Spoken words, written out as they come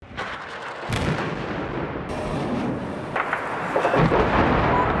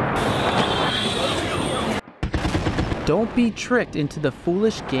Don't be tricked into the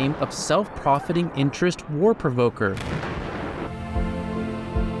foolish game of self-profiting interest war provoker.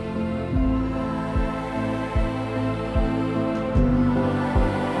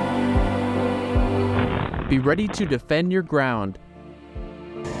 Be ready to defend your ground.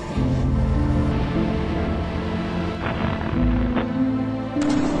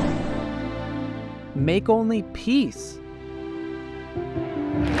 Make only peace.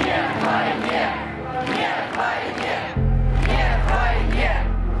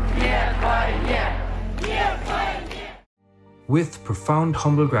 With profound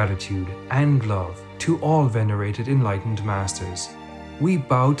humble gratitude and love to all venerated enlightened masters, we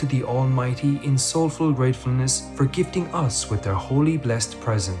bow to the Almighty in soulful gratefulness for gifting us with their holy blessed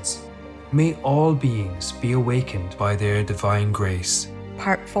presence. May all beings be awakened by their divine grace.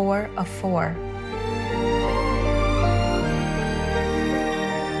 Part 4 of 4.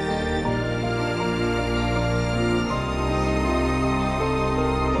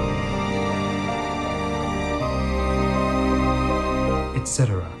 Etc.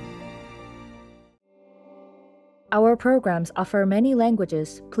 Our programs offer many languages.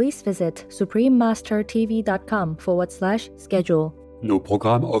 Please visit suprememastertv.com/schedule. Nos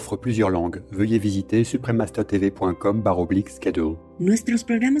programmes offrent plusieurs langues. Veuillez visiter suprememastertv.com/schedule. Nuestros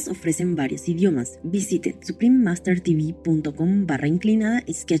programas ofrecen varios idiomas. Visite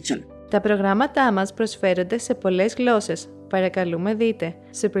suprememastertv.com/schedule. Τα προγράμματά μας προσφέρονται σε πολλές γλώσσες. Παρακαλούμε δείτε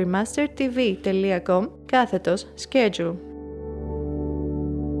suprememastertv.com/schedule.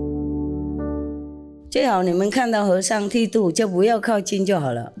 最好你们看到和尚剃度就不要靠近就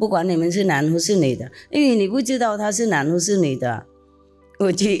好了，不管你们是男或是女的，因为你不知道他是男或是女的。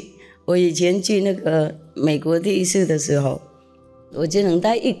我以前去那个美国第一次的时候，我只能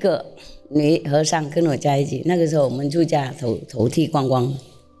带一个女和尚跟我在一起。那个时候我们出家头剃光光，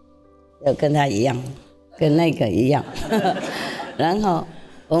要跟他一样，跟那个一样。然后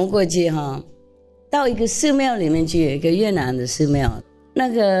我们过去到一个寺庙里面去，有一个越南的寺庙。那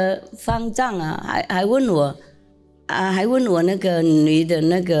个方丈还问我那个女的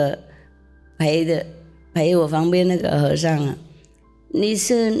那个陪我旁边那个和尚你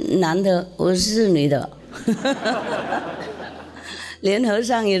是男的，我是女的，连和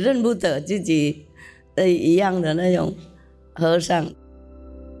尚也认不得自己一样的那种和尚。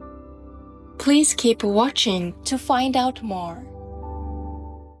Please keep watching to find out more.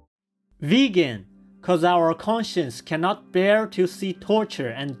 Vegan.Because our conscience cannot bear to see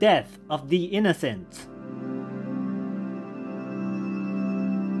torture and death of the innocent.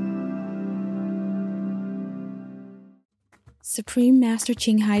 Supreme Master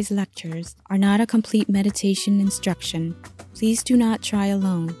Ching Hai's lectures are not a complete meditation instruction. Please do not try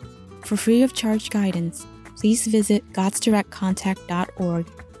alone. For free of charge guidance, please visit godsdirectcontact.org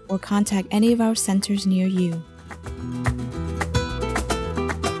or contact any of our centers near you.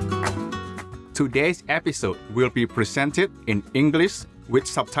 Today's episode will be presented in English with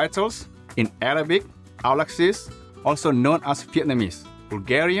subtitles in Arabic, Aulaxese, also known as Vietnamese,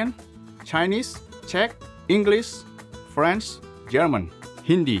 Bulgarian, Chinese, Czech, English, French, German,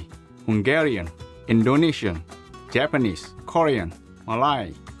 Hindi, Hungarian, Indonesian, Japanese, Korean, Malay,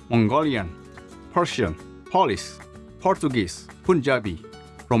 Mongolian, Persian, Polish, Portuguese, Punjabi,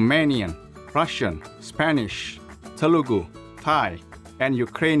 Romanian, Russian, Spanish, Telugu, Thai, and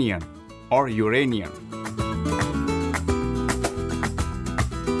Ukrainian or Uranian.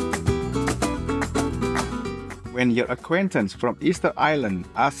 When your acquaintance from Easter Island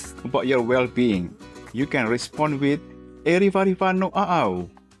asks about your well-being, you can respond with Erivariva no Aau,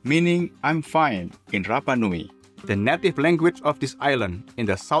 meaning I'm fine in Rapa Nui, the native language of this island in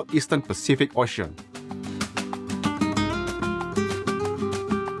the southeastern Pacific Ocean.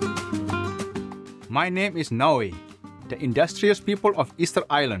 My name is Naui. The industrious people of Easter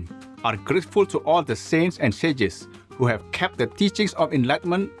Island are grateful to all the saints and sages who have kept the teachings of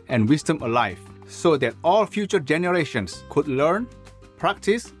enlightenment and wisdom alive, so that all future generations could learn,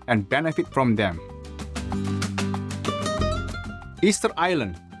 practice, and benefit from them. Easter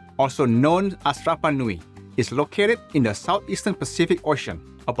Island, also known as Rapa Nui, is located in the southeastern Pacific Ocean,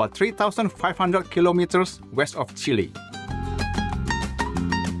 about 3,500 kilometers west of Chile.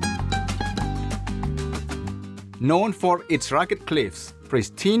 Known for its rugged cliffs,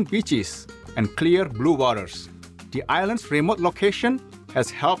 pristine beaches, and clear blue waters, the island's remote location has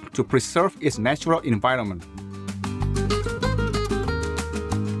helped to preserve its natural environment.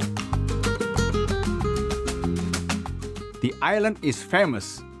 The island is famous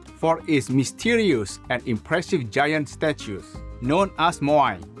for its mysterious and impressive giant statues, known as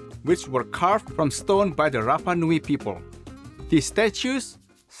moai, which were carved from stone by the Rapa Nui people. These statues,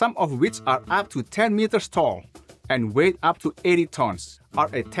 some of which are up to 10 meters tall, and weighed up to 80 tons, are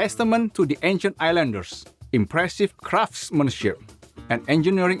a testament to the ancient islanders' impressive craftsmanship and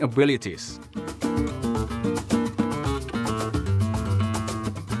engineering abilities.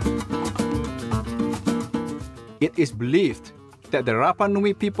 It is believed that the Rapa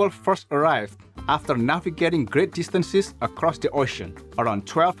Nui people first arrived after navigating great distances across the ocean around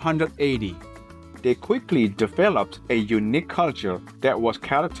 1200 AD. They quickly developed a unique culture that was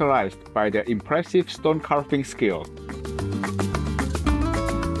characterized by their impressive stone carving skill.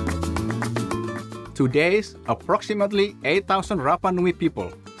 Today, approximately 8,000 Rapa Nui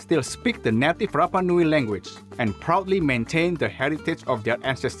people still speak the native Rapa Nui language and proudly maintain the heritage of their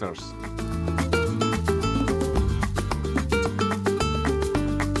ancestors.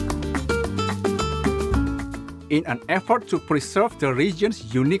 In an effort to preserve the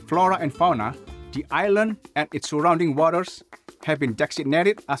region's unique flora and fauna, the island and its surrounding waters have been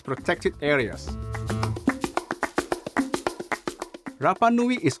designated as protected areas. Rapa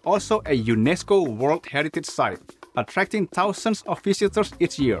Nui is also a UNESCO World Heritage Site, attracting thousands of visitors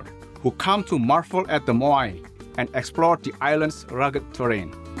each year who come to marvel at the moai and explore the island's rugged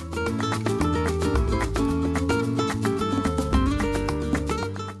terrain.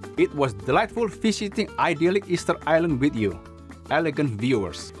 It was delightful visiting idyllic Easter Island with you, elegant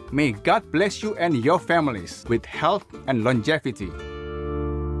viewers. May God bless you and your families with health and longevity.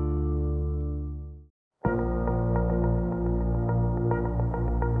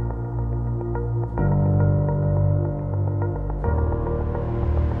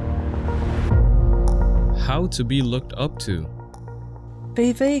 How to be looked up to.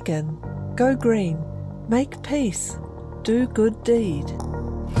 Be vegan, go green, make peace, do good deed.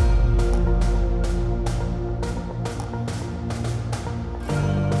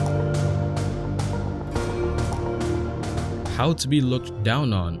 How to be looked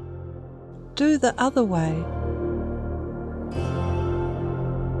down on. Do the other way.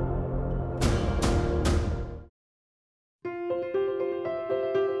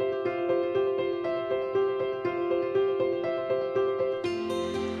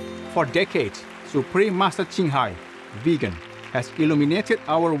 For decades, Supreme Master Ching Hai, vegan, has illuminated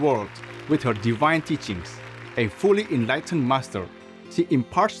our world with her divine teachings. A fully enlightened master, she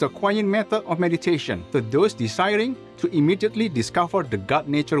imparts the Kuan Yin method of meditation to those desiring to immediately discover the God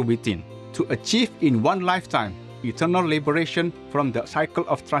nature within, to achieve in one lifetime eternal liberation from the cycle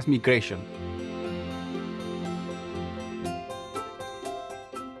of transmigration.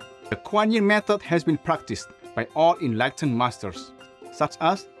 The Kuan Yin method has been practiced by all enlightened masters, such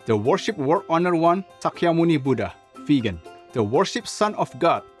as the worship World Honor One Sakyamuni Buddha, vegan, the worship Son of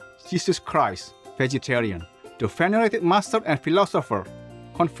God, Jesus Christ, vegetarian, the venerated master and philosopher,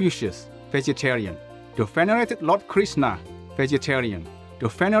 Confucius, vegetarian, the venerated Lord Krishna, vegetarian, the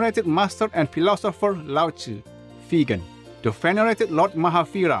venerated master and philosopher Lao Tzu, vegan, the venerated Lord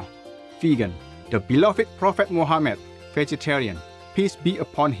Mahavira, vegan, the beloved Prophet Muhammad, vegetarian, peace be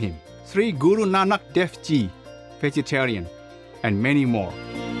upon him, Sri Guru Nanak Dev Ji, vegetarian, and many more.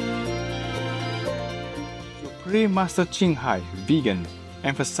 Supreme Master Ching Hai, vegan,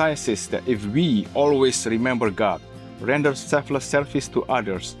 emphasizes that if we always remember God, render selfless service to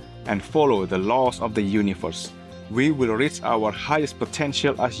others, and follow the laws of the universe, we will reach our highest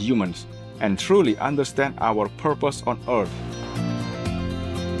potential as humans and truly understand our purpose on earth.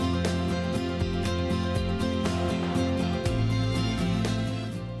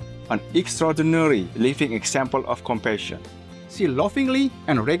 An extraordinary living example of compassion. She lovingly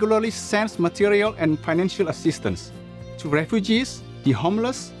and regularly sends material and financial assistance to refugees, the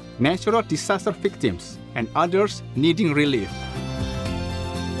homeless, natural disaster victims, and others needing relief.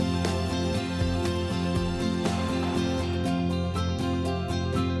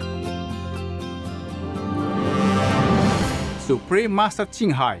 Supreme Master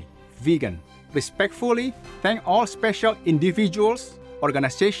Ching Hai, vegan, respectfully thank all special individuals,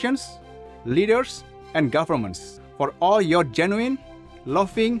 organizations, leaders, and governments for all your genuine,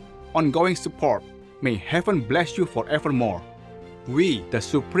 loving, ongoing support. May heaven bless you forevermore. We, the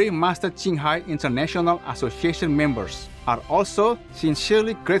Supreme Master Ching Hai International Association members, are also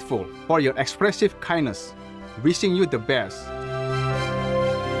sincerely grateful for your expressive kindness, wishing you the best.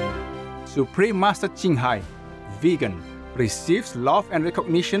 Supreme Master Ching Hai, vegan, receives love and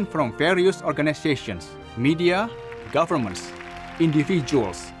recognition from various organizations, media, governments,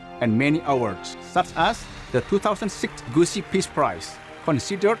 individuals, and many awards, such as the 2006 Gusi Peace Prize,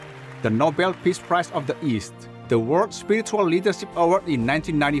 considered the Nobel Peace Prize of the East, the World Spiritual Leadership Award in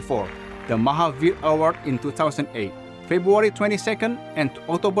 1994, the Mahavir Award in 2008, February 22nd and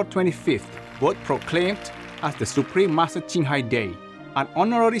October 25th, both proclaimed as the Supreme Master Ching Hai Day, an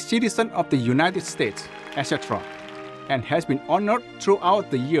honorary citizen of the United States, etc., and has been honored throughout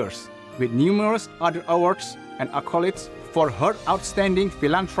the years with numerous other awards and accolades for her outstanding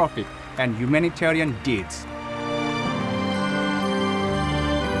philanthropic and humanitarian deeds.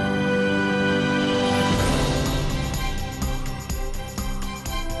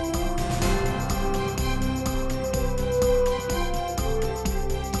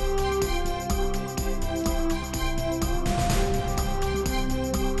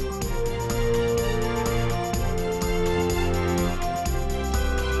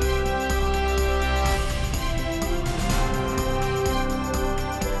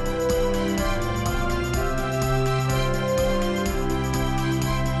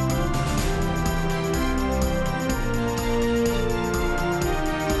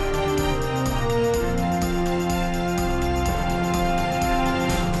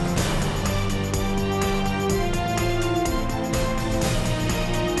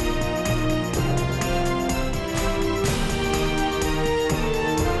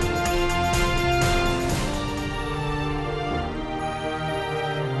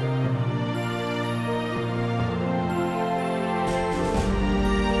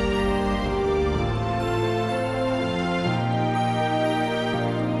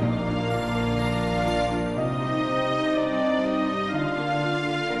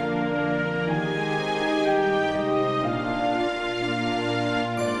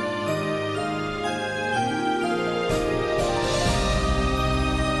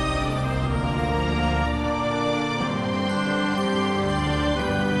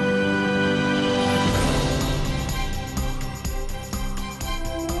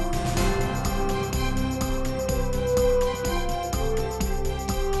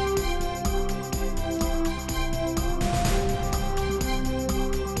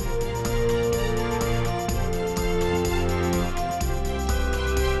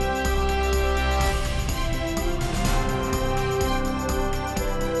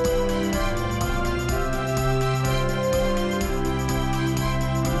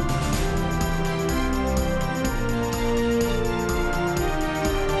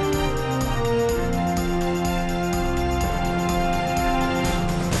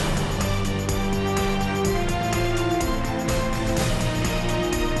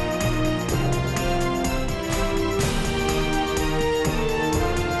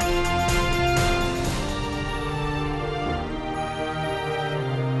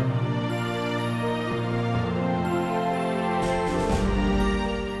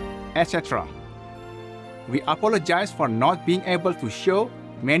 Etc. We apologize for not being able to show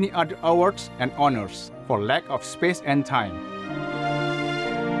many other awards and honors for lack of space and time.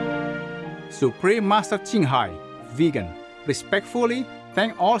 Supreme Master Ching Hai, Vegan, respectfully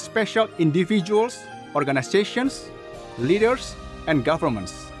thank all special individuals, organizations, leaders, and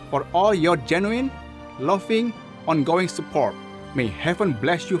governments for all your genuine, loving, ongoing support. May heaven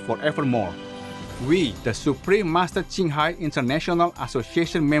bless you forevermore. We, the Supreme Master Ching Hai International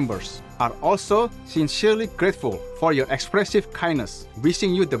Association members, are also sincerely grateful for your expressive kindness,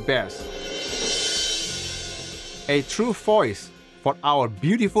 wishing you the best. A true voice for our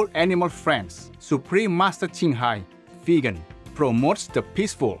beautiful animal friends, Supreme Master Ching Hai, Vegan, promotes the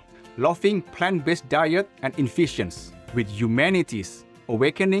peaceful, loving plant-based diet and infusions with humanity's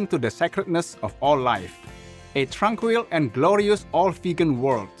awakening to the sacredness of all life. A tranquil and glorious all-vegan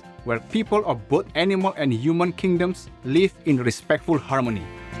world where people of both animal and human kingdoms live in respectful harmony.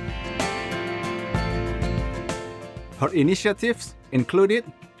 Her initiatives included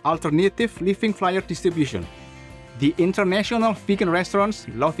alternative living flyer distribution, the International Vegan Restaurants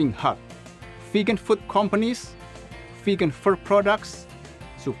Loving Hut, vegan food companies, vegan fur products,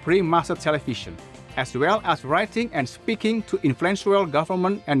 Supreme Master Television, as well as writing and speaking to influential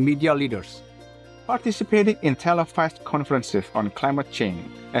government and media leaders, participating in televised conferences on climate change,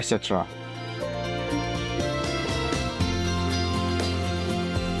 etc.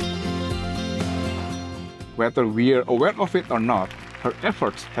 Whether we're aware of it or not, her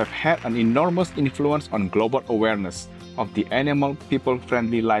efforts have had an enormous influence on global awareness of the animal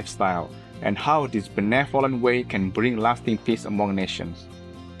people-friendly lifestyle and how this benevolent way can bring lasting peace among nations,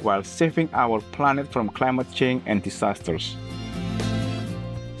 while saving our planet from climate change and disasters.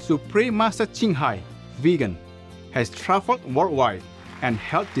 Supreme Master Ching Hai, Vegan, has traveled worldwide and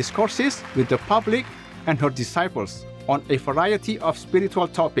held discourses with the public and her disciples on a variety of spiritual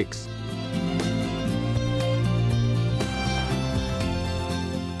topics.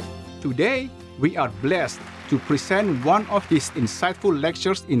 Today, we are blessed to present one of his insightful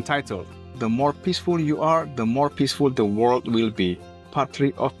lectures entitled, "The More Peaceful You Are, the More Peaceful the World Will Be," Part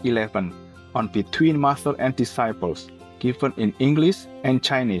 3 of 11, on Between Master and Disciples, given in English and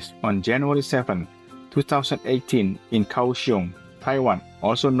Chinese on January 7, 2018 in Kaohsiung, Taiwan,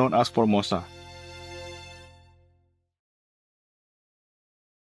 also known as Formosa.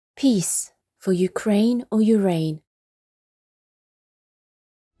 Peace for Ukraine or Ukraine.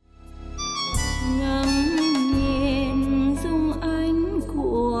 Ngắm nhìn dung ánh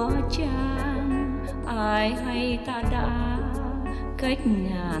của chàng, ai hay ta đã cách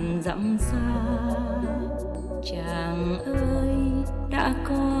ngàn dặm xa. Chàng ơi đã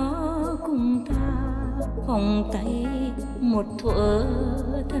có cùng ta vòng tay một thuở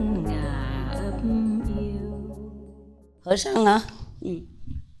thân ngà ấp yêu. Hở Sang hả?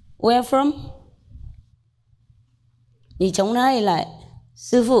 Where from? Đi chống này lại.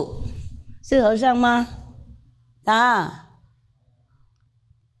 Sư phụ. Sư Hở Sang mà. Ta.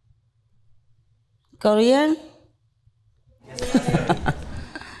 Korean?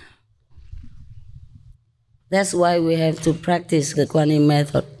 That's why we have to practice the Kuan Yin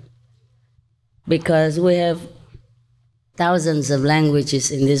method. Because we have thousands of languages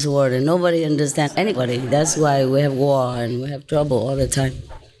in this world and nobody understands anybody. That's why we have war and we have trouble all the time.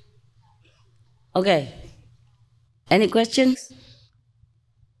 Okay. Any questions?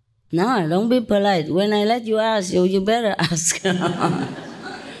 No, don't be polite. When I let you ask, you better ask.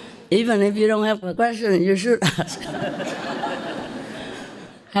 Even if you don't have a question, you should ask.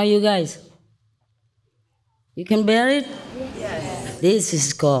 How you guys? You can bear it? Yes. This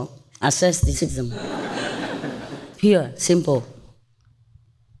is called asceticism. Pure, simple.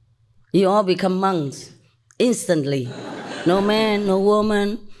 You all become monks instantly. No man, no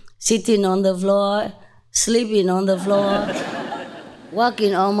woman, sitting on the floor, sleeping on the floor,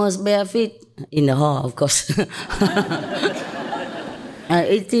 walking almost bare feet in the hall, of course.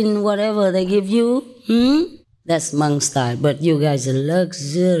 Eating whatever they give you. That's monk style. But you guys are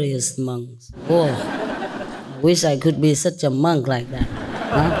luxurious monks. Oh. Wish I could be such a monk like that.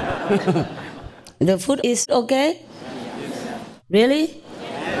 Huh? The food is okay? Yes. Really?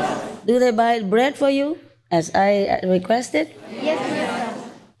 Yes. Do they buy bread for you as I requested? Yes.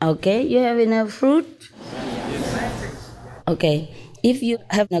 Okay, you have enough fruit? Yes. Okay, if you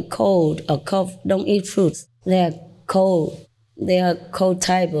have a cold or cough, don't eat fruits. They are cold. They are cold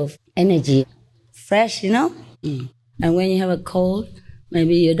type of energy. Fresh, you know? And when you have a cold,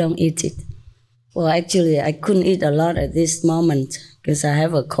 maybe you don't eat it. Well, actually, I couldn't eat a lot at this moment because I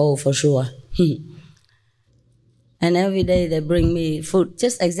have a cold for sure. And every day they bring me food,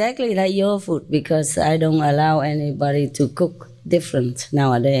 just exactly like your food, because I don't allow anybody to cook different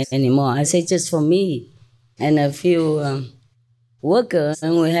nowadays anymore. I say just for me and a few workers,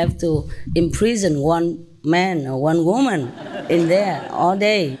 and we have to imprison one man or one woman in there all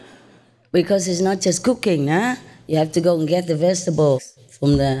day. Because it's not just cooking, huh? You have to go and get the vegetables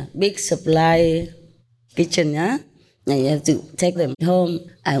from the big supply kitchen, yeah? And you have to take them home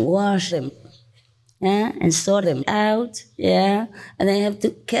and wash them, yeah? And sort them out, yeah? And then you have to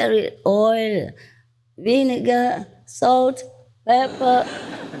carry oil, vinegar, salt, pepper,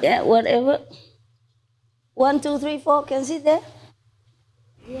 yeah, whatever. 1, 2, 3, 4, can see there?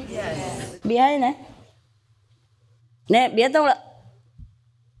 Yes. Behind, eh? Nè, biết không ạ?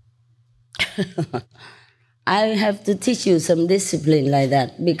 I have to teach you some discipline like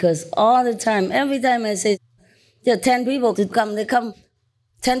that because all the time, every time I say, there are 10 people to come, they come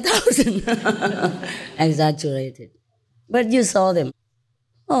 10,000. Exaggerated. But you saw them.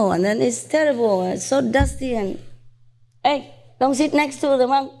 Oh, and then it's terrible. It's so dusty and... Hey, don't sit next to the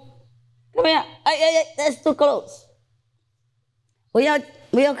monk. Come here. Hey, that's too close. 不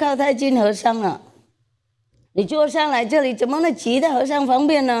要靠太近和尚了。你坐上来这里怎么能骑在和尚旁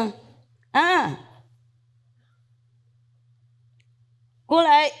边呢？啊！过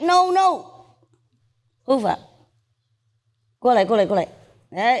来 ，no no， 护法，过来。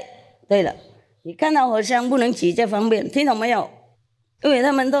哎，对了，你看到和尚不能骑在旁边，听懂没有？因为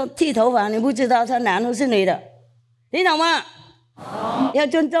他们都剃头发，你不知道他男的是女的，听懂吗？要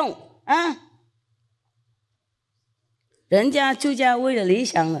尊重啊！人家出家为了理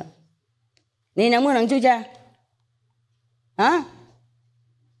想了，你能不能出家？啊？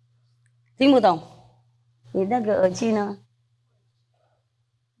听不懂？你那个耳机呢？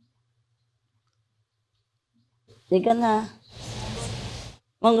你跟他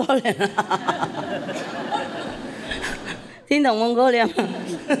蒙古人，听懂蒙古人吗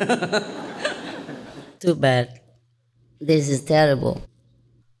？Too bad. This is terrible.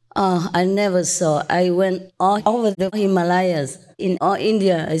 Oh, I never saw. I went all over the Himalayas. In all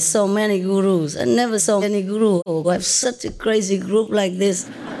India, I saw many gurus. I never saw any guru who have such a crazy group like this.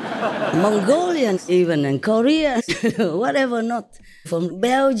 Mongolians even, and Koreans, whatever not. From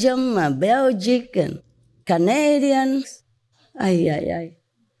Belgium, Belgic, and Canadians. Ay.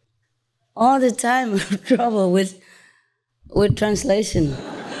 all the time trouble with translation.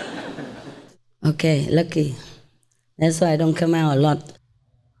 Okay, lucky. That's why I don't come out a lot.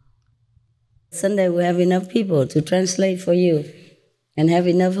 Sunday we have enough people to translate for you and have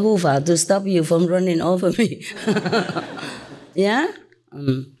enough hufa to stop you from running over me. Yeah?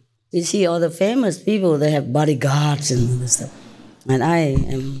 You see all the famous people, they have bodyguards and all this stuff. And I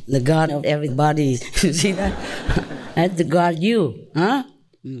am the guard of everybody. You see that? I have to guard you. Huh?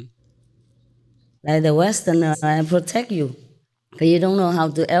 Like the Westerner, I protect you. Because you don't know how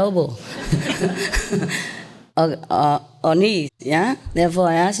to elbow. or knees. Yeah? Therefore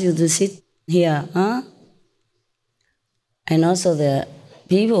I ask you to sit here. Huh? And also the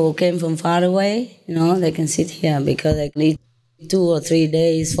people who came from far away, they can sit here because they need 2 or 3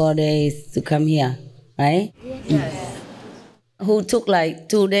 days, 4 days to come here, right? Yes. Who took like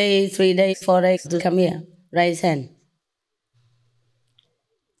 2 days, 3 days, 4 days to come here? Raise hand.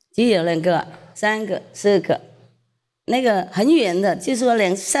 只有2个、3个、4个，那个很远的，就说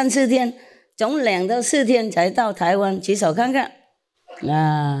2、3、4天，总2到4天才到台湾，举手看看。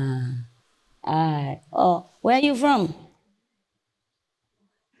Where are you from？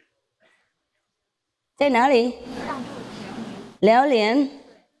 在哪里？辽宁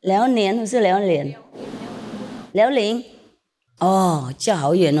不是辽宁？辽宁。哦，这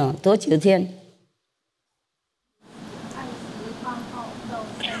好远哦，多久天？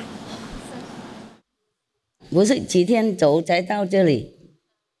不是几天走才到这里？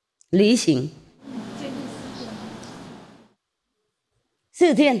旅行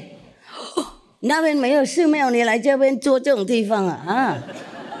4天。那边没有寺庙，你来这边住这种地方啊？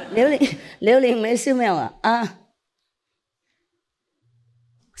辽宁没寺庙啊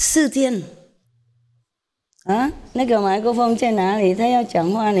？4天。那个麦克风在哪里？他要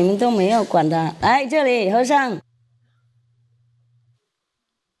讲话，你们都没有管他。来这里，和尚。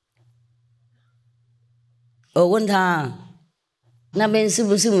我问他，那边是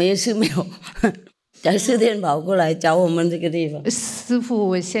不是没有寺庙？才4天跑过来找我们这个地方。师父，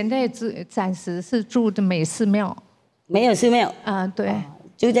我现在暂时是住的没寺庙。没有寺庙？对。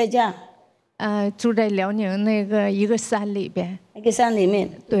就在这？住在辽宁那个一个山里边。那个山里面？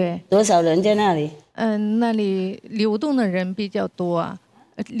对。多少人在那里？那里流动的人比较多，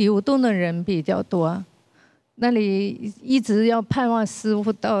那里一直要盼望师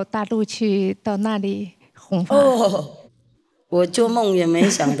父到大陆去，到那里弘法。我做梦也没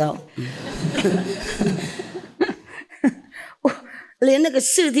想到，连那个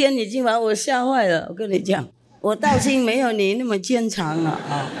4天已经把我吓坏了。我跟你讲，我道心没有你那么坚强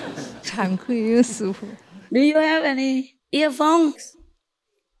啊！惭愧，师父。Do you have any earphones?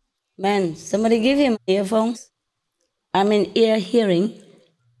 Man, somebody give him earphones. I mean ear hearing.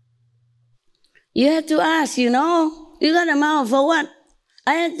 You have to ask, You got a mouth for what?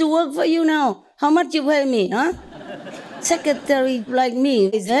 I have to work for you now. How much you pay me, huh? Secretary like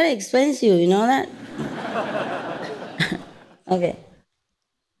me is very expensive, you know that? Okay.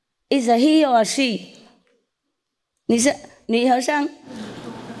 Is a he or a she? 你和尚？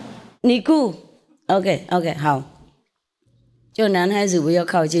你姑 ？OK， 好。就男孩子不要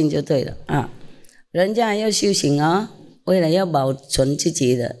靠近就对了啊！人家要修行为了要保存自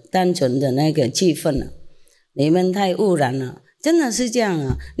己的单纯的那个气氛你们太污染了，真的是这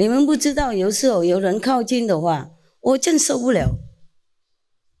样你们不知道，有时候有人靠近的话，我真受不了。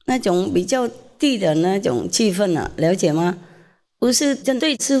那种比较低的那种气氛了解吗？不是针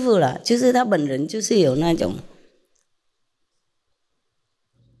对师父了，就是他本人就是有那种，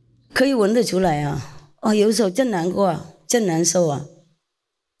可以闻得出来有时候真难过真难受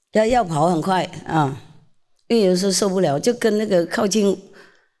要跑很快因为有时候受不了，就跟那个靠近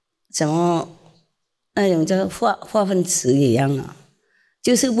什么那种叫化粪池一样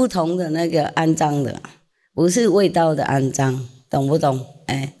就是不同的那个肮脏的，不是味道的肮脏，懂不懂？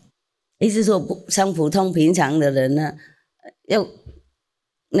意思说像普通平常的人呢，要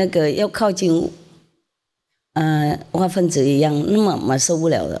靠近化粪池一样，那么受不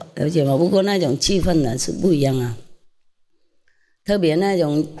了的，了解吗？不过那种气氛呢是不一样特别那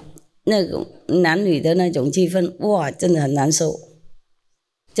种男女的那种气氛，哇，真的很难受，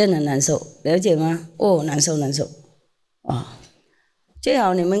真的很难受，了解吗？难受最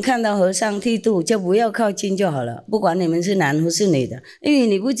好你们看到和尚剃度就不要靠近就好了，不管你们是男或是女的，因为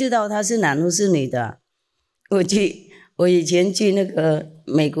你不知道他是男或是女的。我以前去那个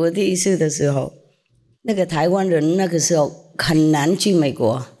美国第一次的时候，那个台湾人那个时候很难去美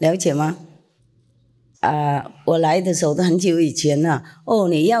国，了解吗？我来的时候都很久以前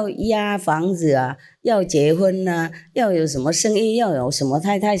你要押房子要结婚要有什么生意，要有什么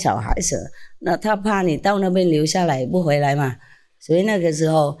太太小孩子，那他怕你到那边留下来不回来嘛，所以那个时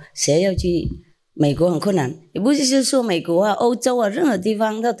候谁要去美国很困难，也不是说美国啊、欧洲啊，任何地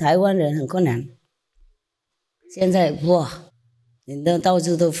方到台湾人很困难。现在哇，你都到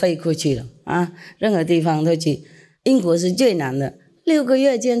处都飞过去了啊，任何地方都去。英国是最难的，6个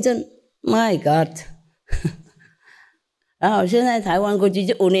月签证 ，My God！ 然后现在台湾过去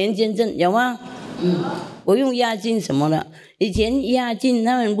就5年签证，有吗？不用押金什么的，以前押金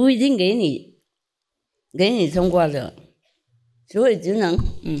他们不一定给你通过的，所以只能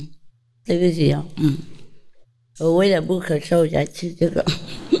对不起啊，我为了不咳嗽才吃这个，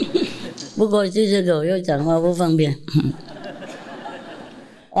不过吃这个我又讲话不方便，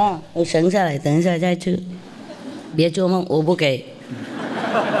我省下来，等一下再吃，别做梦，我不给，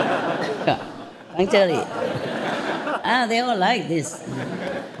放这里，they all like this。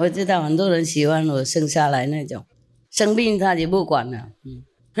我知道很多人喜欢我生下来那种，生病他就不管了，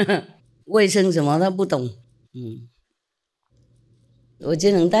卫生什么他不懂，我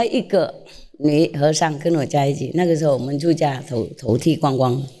只能带一个女和尚跟我在一起。那个时候我们住家头剃光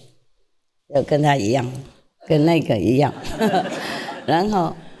光，要跟他一样，跟那个一样。然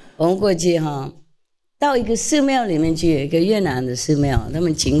后我们过去到一个寺庙里面去，一个越南的寺庙，他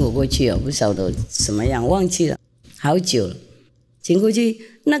们请我过去哦，不晓得什么样，忘记了，好久了。请过去，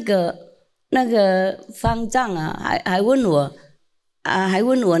那个方丈啊，还问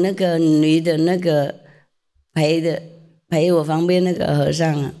我那个女的那个陪我旁边那个和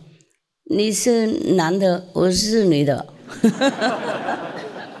尚啊，你是男的，我是女的，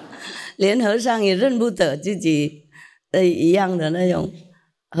连和尚也认不得自己一样的那种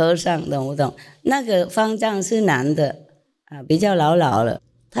和尚，懂不懂？那个方丈是男的啊，比较老了。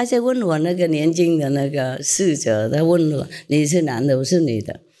他在问我那个年轻的那个侍者，他问我你是男的，我是女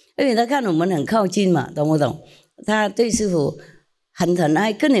的，因为他看我们很靠近嘛，懂不懂？他对师父很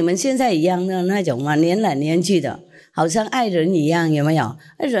爱，跟你们现在一样的那种嘛，黏来黏去的，好像爱人一样，有没有？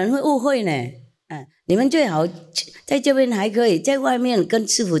人会误会呢，你们最好在这边还可以，在外面跟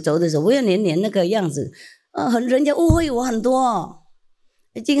师父走的时候不要黏那个样子，人家误会我很多。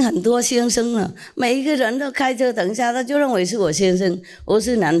已经很多先生了，每一个人都开车，等一下他就认为是我先生，我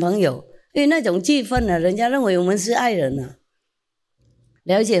是男朋友，因为那种气氛呢，人家认为我们是爱人了，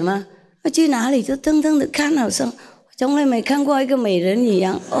了解吗？去哪里就瞪瞪的看，好像从来没看过一个美人一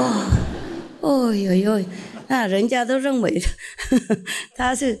样，人家都认为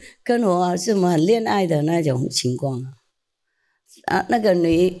他是跟我是我们很恋爱的那种情况啊。那个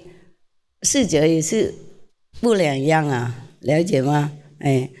女侍者也是不两样啊，了解吗？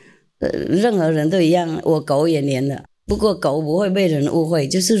任何人都一样，我狗也黏了，不过狗不会被人误会，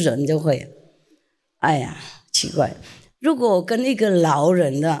就是人就会。哎呀，奇怪，如果我跟一个老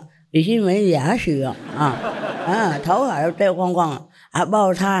人的已经没牙齿了头发都掉光光了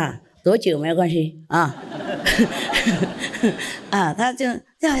抱他多久没有关系他就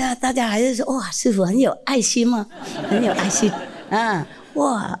大家还是说哇，师父很有爱心吗？很有爱心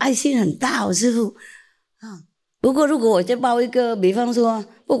哇，爱心很大哦，师父不过如果我再抱一个，比方说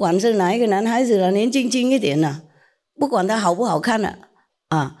不管是哪一个男孩子了，年轻一点了，不管他好不好看了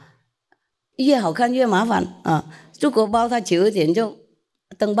越好看越麻烦如果抱他久一点就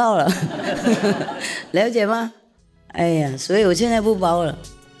登报了了解吗？哎呀，所以我现在不包了。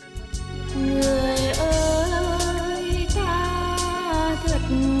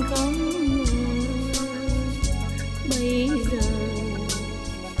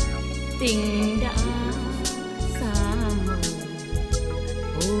tình đã xa mờ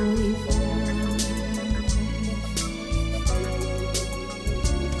ôi vang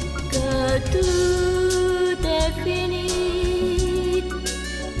que tout est fini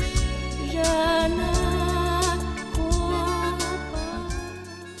je ne crois pas.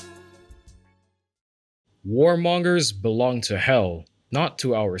 Warmongers belong to hell, not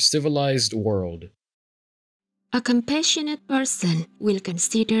to our civilized world. A compassionate person will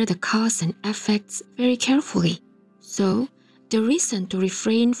consider the cause and effects very carefully. So, the reason to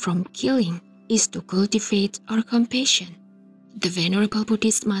refrain from killing is to cultivate our compassion. The Venerable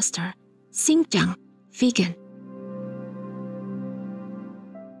Buddhist Master, Xingjiang, Vegan.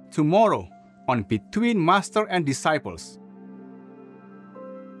 Tomorrow, on Between Master and Disciples.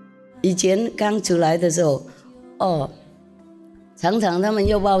 以前刚出来的时候，常常他们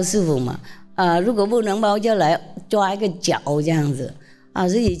要抱师父嘛。如果不能抱就来抓一个脚这样子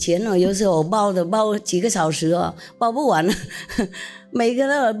是以前有时候我抱几个小时抱不完了每个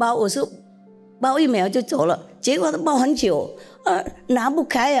人抱，我说抱1秒就走了，结果他抱很久拿不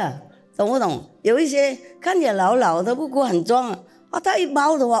开懂不懂？有一些看起来老的，不过很壮他一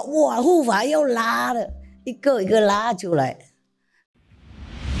抱的话，哇，护法要拉的，一个一个拉出来。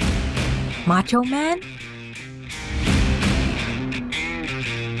Macho Man?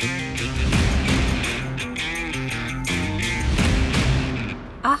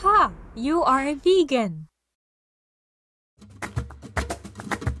 you are a vegan.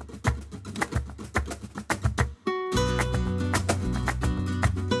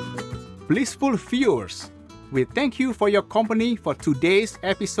 Blissful viewers, we thank you for your company for today's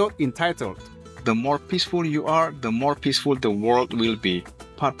episode entitled The more peaceful you are, the more peaceful the world will be.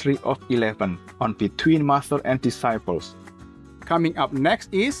 Part 3 of 11 on Between Master and Disciples. Coming up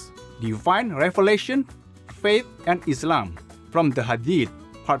next is Divine Revelation, Faith and Islam from the Hadith,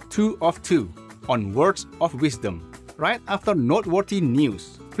 Part 2 of 2 on Words of Wisdom. Right after noteworthy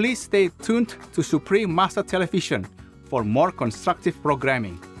news, please stay tuned to Supreme Master Television for more constructive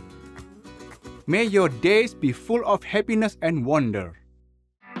programming. May your days be full of happiness and wonder.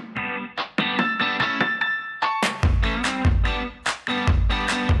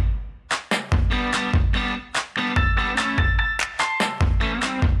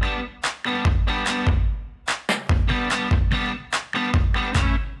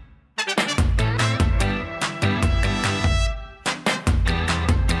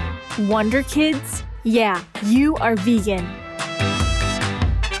 Wonder Kids? Yeah, you are vegan.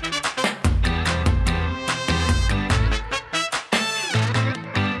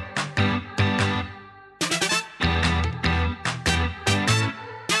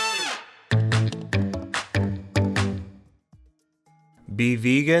 Be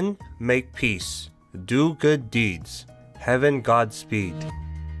vegan, make peace, do good deeds. Heaven Godspeed.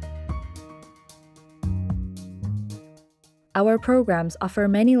 Our programs offer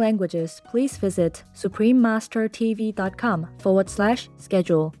many languages. Please visit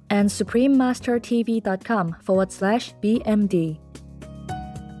suprememastertv.com/schedule and suprememastertv.com/BMD.